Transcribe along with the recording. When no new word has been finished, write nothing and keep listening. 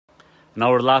In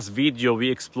our last video,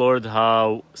 we explored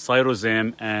how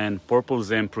Cyrosym and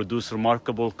Purplesym produce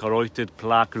remarkable carotid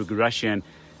plaque regression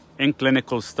in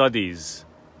clinical studies.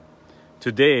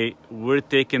 Today, we're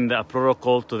taking the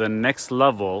protocol to the next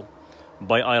level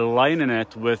by aligning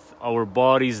it with our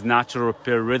body's natural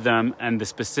repair rhythm and the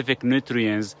specific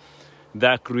nutrients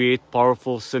that create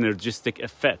powerful synergistic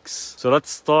effects. So let's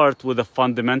start with a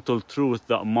fundamental truth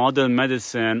that modern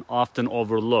medicine often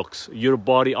overlooks. Your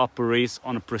body operates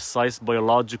on precise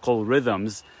biological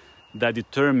rhythms that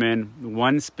determine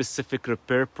when specific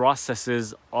repair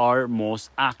processes are most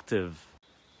active.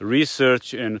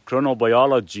 Research in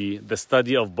chronobiology, the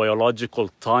study of biological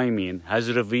timing, has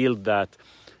revealed that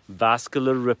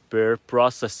vascular repair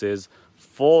processes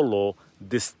follow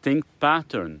distinct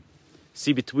patterns.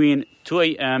 See, between 2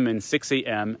 a.m. and 6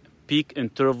 a.m., peak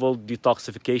interval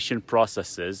detoxification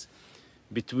processes.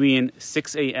 Between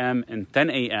 6 a.m. and 10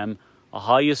 a.m.,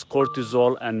 highest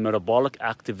cortisol and metabolic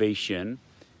activation.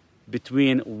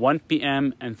 Between 1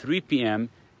 p.m. and 3 p.m.,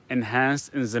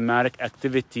 enhanced enzymatic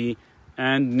activity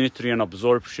and nutrient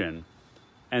absorption.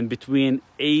 And between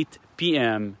 8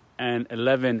 p.m. and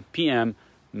 11 p.m.,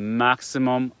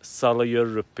 maximum cellular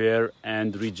repair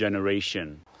and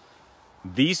regeneration.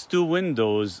 These two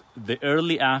windows, the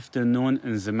early afternoon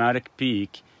enzymatic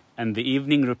peak and the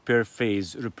evening repair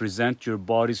phase, represent your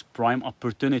body's prime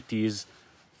opportunities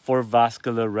for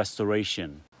vascular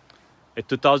restoration. A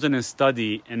 2000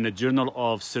 study in the Journal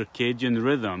of Circadian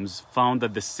Rhythms found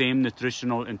that the same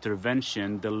nutritional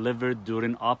intervention delivered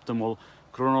during optimal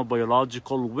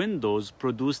chronobiological windows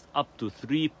produced up to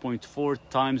 3.4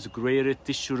 times greater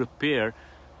tissue repair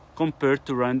compared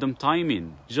to random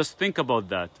timing. Just think about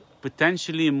that.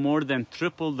 Potentially more than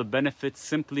triple the benefits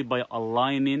simply by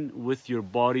aligning with your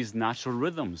body's natural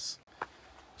rhythms.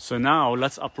 So now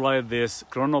let's apply this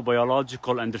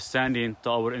chronobiological understanding to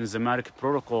our enzymatic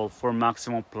protocol for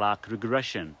maximum plaque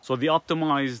regression. So the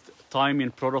optimized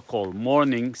timing protocol,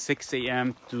 morning 6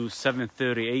 a.m. to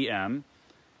 7:30 a.m.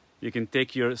 You can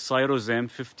take your Cyrosym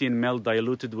 15 ml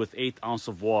diluted with 8 ounces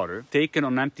of water, taken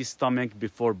on empty stomach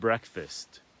before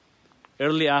breakfast.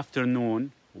 Early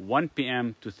afternoon, 1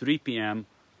 p.m. to 3 p.m.,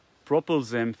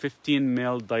 Purplesym 15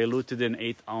 ml diluted in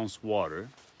 8 ounce water,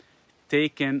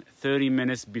 taken 30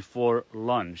 minutes before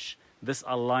lunch. This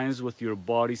aligns with your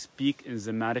body's peak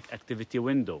enzymatic activity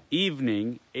window.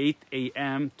 Evening, 8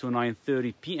 a.m. to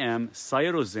 9:30 p.m.,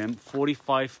 Cyrosym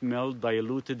 45 ml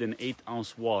diluted in 8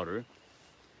 ounce water,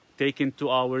 taken 2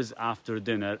 hours after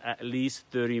dinner, at least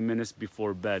 30 minutes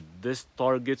before bed. This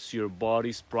targets your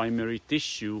body's primary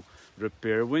tissue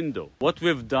repair window. What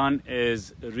we've done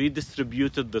is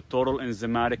redistributed the total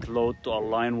enzymatic load to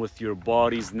align with your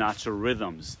body's natural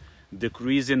rhythms,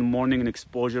 decreasing morning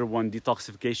exposure when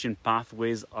detoxification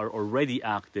pathways are already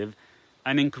active,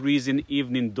 and increasing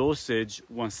evening dosage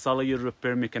when cellular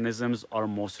repair mechanisms are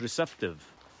most receptive.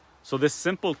 So this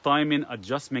simple timing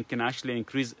adjustment can actually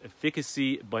increase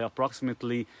efficacy by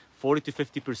approximately 40 to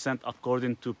 50%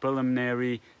 according to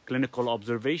preliminary clinical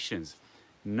observations.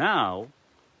 Now,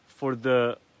 for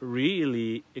the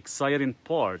really exciting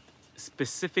part,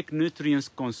 specific nutrients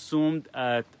consumed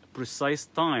at precise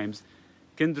times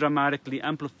can dramatically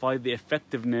amplify the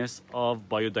effectiveness of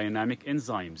biodynamic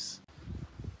enzymes.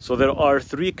 So there are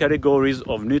 3 categories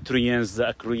of nutrients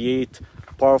that create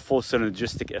powerful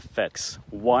synergistic effects.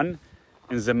 1,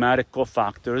 enzymatic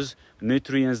cofactors,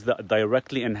 nutrients that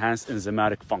directly enhance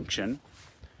enzymatic function.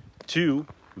 2,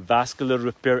 vascular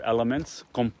repair elements,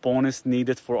 components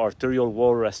needed for arterial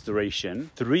wall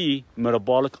restoration. 3,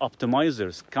 metabolic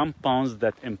optimizers, compounds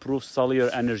that improve cellular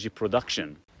energy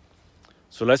production.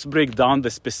 So let's break down the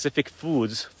specific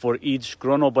foods for each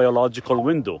chronobiological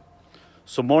window.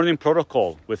 So morning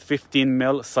protocol with 15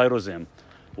 ml Cyrosym,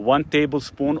 1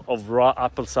 tablespoon of raw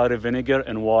apple cider vinegar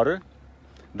and water.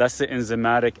 That's the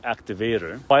enzymatic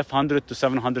activator. 500 to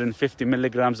 750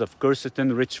 milligrams of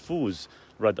quercetin-rich foods,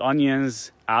 red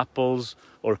onions, apples,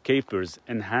 or capers,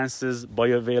 enhances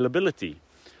bioavailability.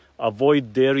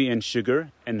 Avoid dairy and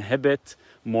sugar, inhibit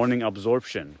morning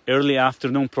absorption. Early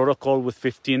afternoon protocol with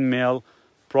 15 ml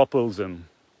Purplesym,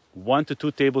 1 to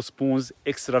 2 tablespoons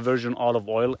extra virgin olive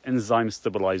oil, enzyme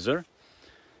stabilizer.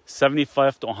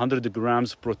 75 to 100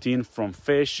 grams protein from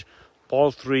fish,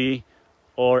 poultry,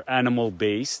 or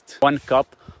animal-based. 1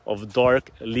 cup of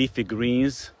dark leafy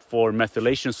greens for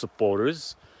methylation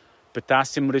supporters.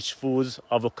 Potassium-rich foods,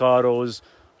 avocados,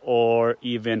 or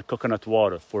even coconut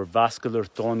water for vascular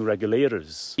tone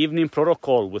regulators. Evening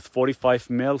protocol with 45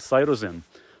 ml Cyrosym,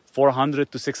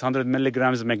 400 to 600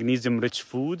 milligrams magnesium-rich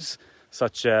foods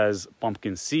such as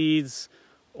pumpkin seeds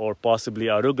or possibly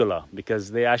arugula,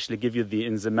 because they actually give you the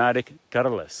enzymatic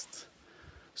catalyst.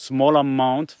 Small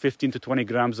amount, 15 to 20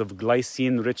 grams of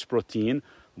glycine-rich protein,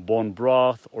 bone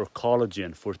broth, or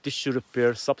collagen for tissue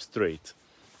repair substrate.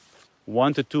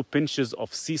 1 to 2 pinches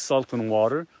of sea salt and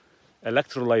water,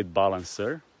 electrolyte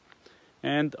balancer,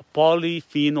 and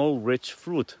polyphenol-rich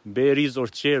fruit, berries or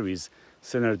cherries,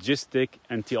 synergistic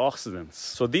antioxidants.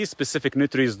 So these specific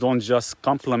nutrients don't just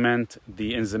complement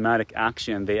the enzymatic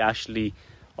action, they actually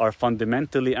are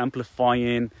fundamentally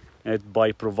amplifying it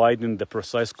by providing the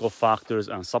precise cofactors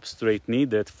and substrate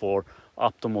needed for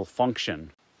optimal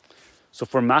function. So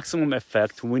for maximum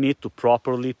effect, we need to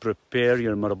properly prepare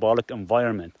your metabolic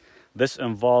environment. This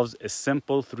involves a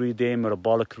simple 3-day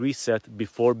metabolic reset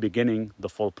before beginning the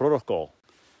full protocol.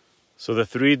 So the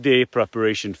 3-day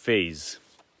preparation phase.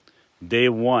 Day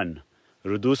 1,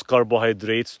 reduce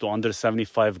carbohydrates to under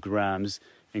 75 grams,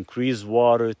 increase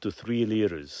water to 3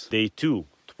 liters. Day 2,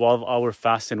 12-hour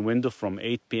fasting window from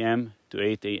 8 p.m. to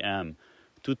 8 a.m.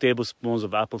 2 tablespoons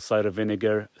of apple cider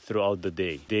vinegar throughout the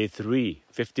day. Day 3,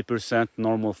 50%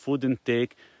 normal food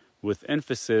intake with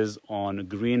emphasis on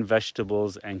green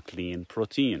vegetables and clean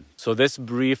protein. So this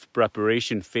brief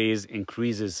preparation phase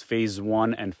increases phase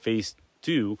 1 and phase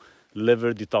 2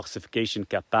 liver detoxification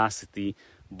capacity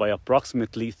by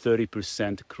approximately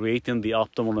 30%, creating the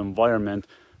optimal environment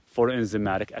for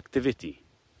enzymatic activity.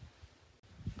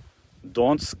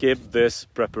 Don't skip this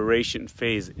preparation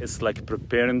phase. It's like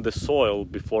preparing the soil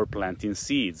before planting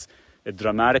seeds. It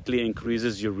dramatically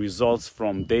increases your results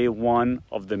from day 1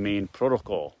 of the main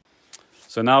protocol.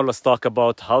 So now let's talk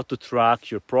about how to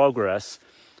track your progress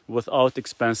without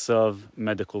expensive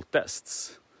medical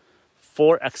tests.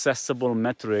 4 accessible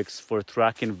metrics for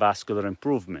tracking vascular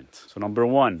improvement. So number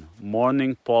 1,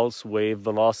 morning pulse wave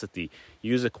velocity.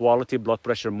 Use a quality blood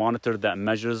pressure monitor that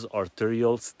measures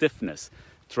arterial stiffness.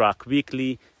 Track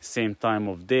weekly, same time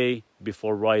of day,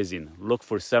 before rising. Look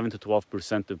for 7 to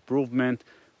 12% improvement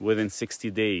within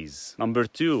 60 days. Number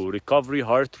 2, recovery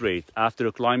heart rate.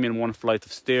 After climbing 1 flight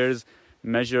of stairs,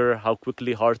 measure how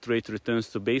quickly heart rate returns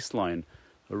to baseline.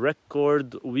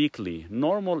 Record weekly.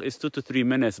 Normal is 2 to 3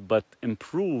 minutes, but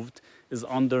improved is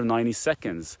under 90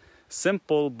 seconds.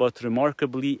 Simple but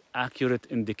remarkably accurate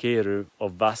indicator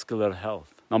of vascular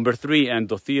health. Number 3,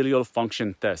 endothelial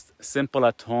function test. Simple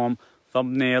at home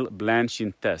thumbnail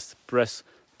blanching test. Press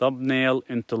thumbnail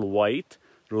until white.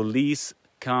 Release,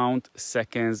 count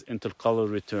seconds until color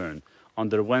return.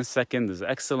 Under 1 second is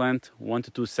excellent, 1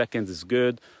 to 2 seconds is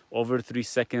good, over 3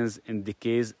 seconds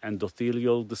indicates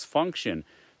endothelial dysfunction.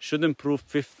 Should improve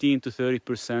 15 to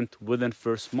 30% within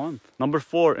first month. Number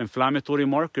 4, inflammatory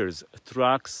markers.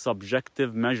 Track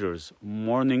subjective measures.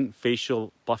 Morning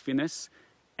facial puffiness,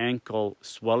 ankle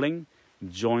swelling,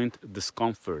 joint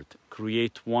discomfort.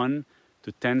 Create 1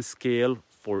 to 10 scale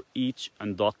for each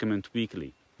and document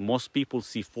weekly. Most people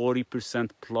see 40%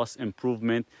 plus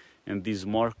improvement in these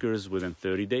markers within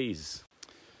 30 days.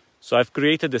 So I've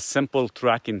created a simple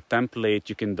tracking template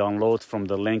you can download from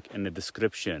the link in the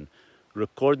description.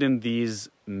 Recording these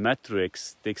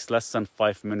metrics takes less than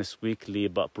 5 minutes weekly,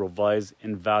 but provides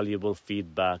invaluable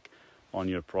feedback on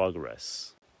your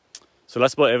progress. So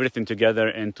let's put everything together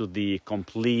into the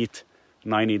complete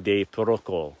 90-day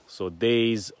protocol. So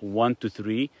days 1 to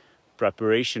 3,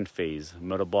 preparation phase,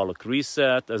 metabolic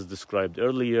reset as described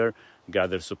earlier,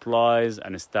 gather supplies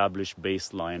and establish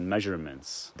baseline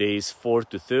measurements. Days 4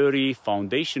 to 30,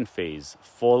 foundation phase,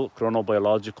 full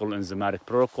chronobiological enzymatic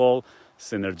protocol,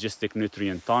 synergistic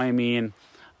nutrient timing,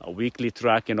 weekly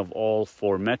tracking of all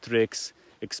 4 metrics.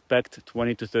 Expect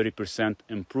 20 to 30%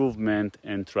 improvement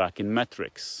in tracking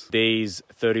metrics. Days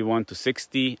 31 to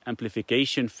 60,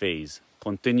 amplification phase,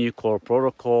 continue core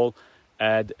protocol,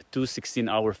 add 2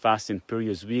 16-hour fasting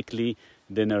periods weekly,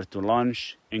 dinner to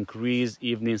lunch, increase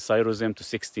evening Synergistic to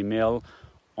 60 ml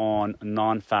on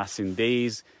non-fasting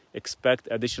days. Expect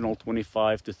additional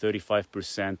 25 to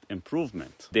 35%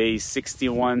 improvement. Days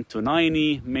 61 to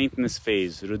 90, maintenance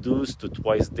phase, reduce to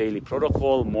twice daily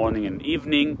protocol, morning and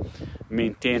evening,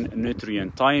 maintain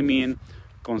nutrient timing,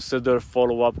 consider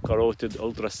follow-up carotid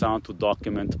ultrasound to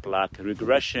document plaque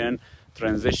regression,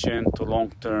 transition to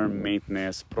long-term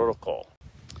maintenance protocol.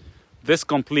 This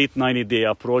complete 90-day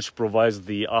approach provides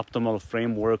the optimal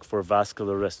framework for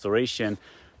vascular restoration,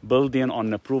 building on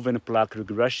the proven plaque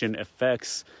regression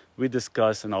effects we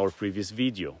discussed in our previous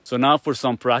video. So now for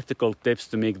some practical tips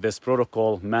to make this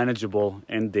protocol manageable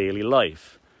in daily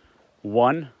life.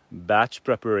 1. Batch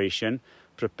preparation.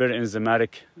 Prepare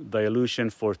enzymatic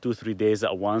dilution for 2-3 days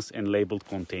at once in labeled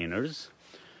containers.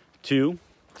 2.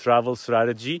 Travel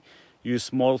strategy. Use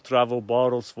small travel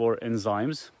bottles for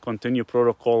enzymes. Continue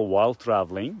protocol while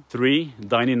traveling. 3.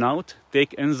 Dining out.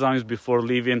 Take enzymes before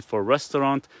leaving for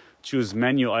restaurant. Choose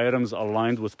menu items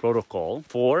aligned with protocol.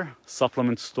 4.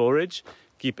 Supplement storage.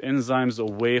 Keep enzymes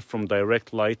away from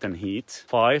direct light and heat.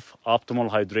 5. Optimal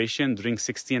hydration. Drink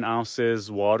 16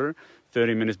 ounces water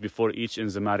 30 minutes before each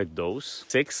enzymatic dose.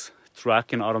 6.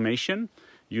 Tracking automation.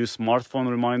 Use smartphone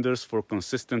reminders for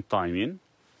consistent timing.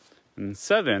 And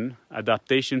 7.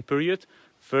 Adaptation period.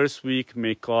 First week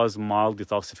may cause mild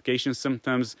detoxification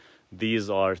symptoms. These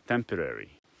are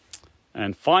temporary.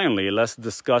 And finally, let's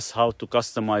discuss how to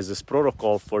customize this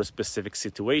protocol for a specific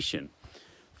situation.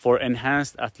 For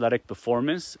enhanced athletic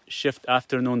performance, shift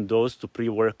afternoon dose to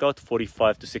pre-workout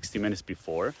 45 to 60 minutes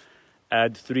before.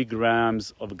 Add 3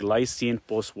 grams of glycine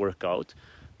post-workout.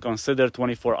 Consider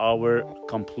 24-hour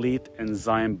complete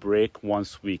enzyme break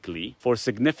once weekly. For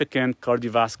significant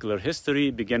cardiovascular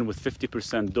history, begin with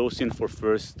 50% dosing for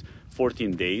first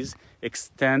 14 days.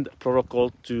 Extend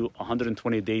protocol to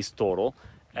 120 days total.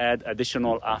 Add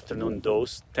additional afternoon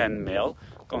dose 10 ml.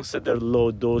 Consider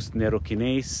low-dose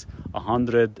neurokinase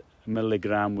 100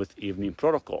 milligram with evening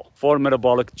protocol. For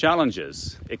metabolic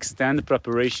challenges, extend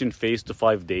preparation phase to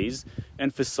 5 days.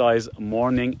 Emphasize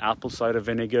morning apple cider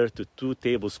vinegar to 2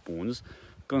 tablespoons.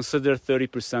 Consider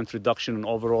 30% reduction in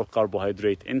overall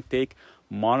carbohydrate intake.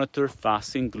 Monitor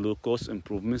fasting glucose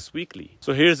improvements weekly.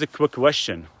 So here's a quick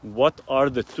question. What are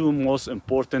the 2 most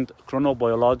important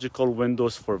chronobiological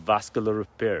windows for vascular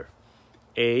repair?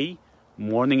 A,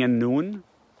 morning and noon.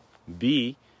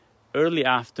 B, early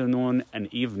afternoon and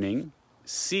evening.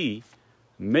 C,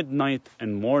 midnight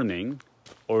and morning.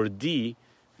 Or D,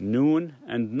 noon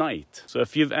and night. So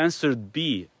if you've answered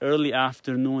B, early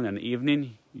afternoon and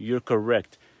evening, you're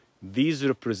correct. These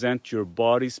represent your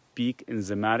body's peak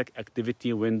enzymatic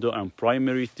activity window and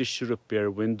primary tissue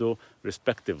repair window,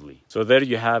 respectively. So there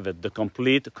you have it, the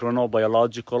complete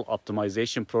chronobiological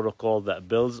optimization protocol that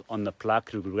builds on the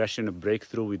plaque regression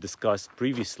breakthrough we discussed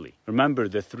previously. Remember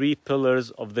the 3 pillars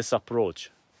of this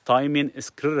approach. Timing is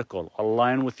critical.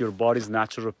 Align with your body's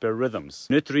natural repair rhythms.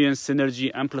 Nutrient synergy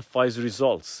amplifies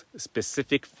results.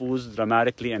 Specific foods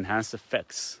dramatically enhance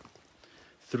effects.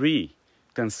 3.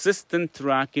 Consistent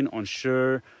tracking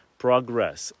ensure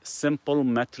progress. Simple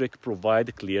metric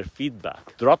provide clear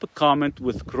feedback. Drop a comment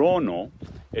with Chrono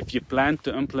if you plan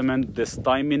to implement this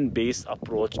timing-based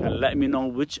approach and let me know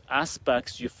which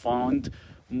aspects you found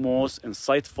most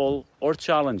insightful or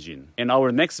challenging. In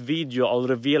our next video, I'll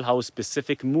reveal how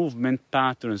specific movement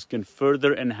patterns can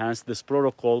further enhance this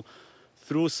protocol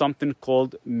through something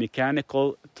called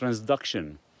mechanical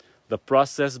transduction, the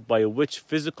process by which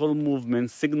physical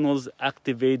movement signals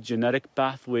activate genetic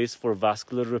pathways for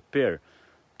vascular repair.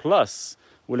 Plus,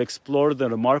 we'll explore the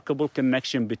remarkable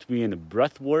connection between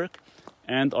breath work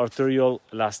and arterial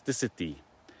elasticity.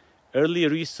 Early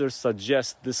research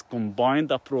suggests this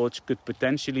combined approach could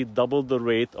potentially double the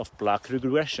rate of plaque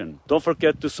regression. Don't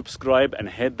forget to subscribe and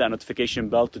hit that notification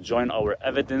bell to join our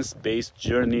evidence-based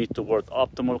journey toward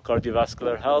optimal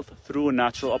cardiovascular health through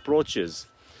natural approaches.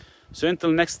 So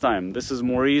until next time, this is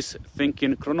Maurice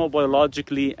thinking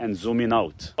chronobiologically and zooming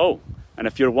out. Oh, and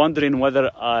if you're wondering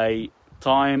whether I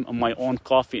time my own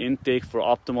coffee intake for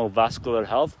optimal vascular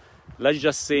health, let's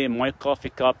just say my coffee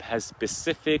cup has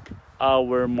specific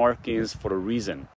hour markings for a reason.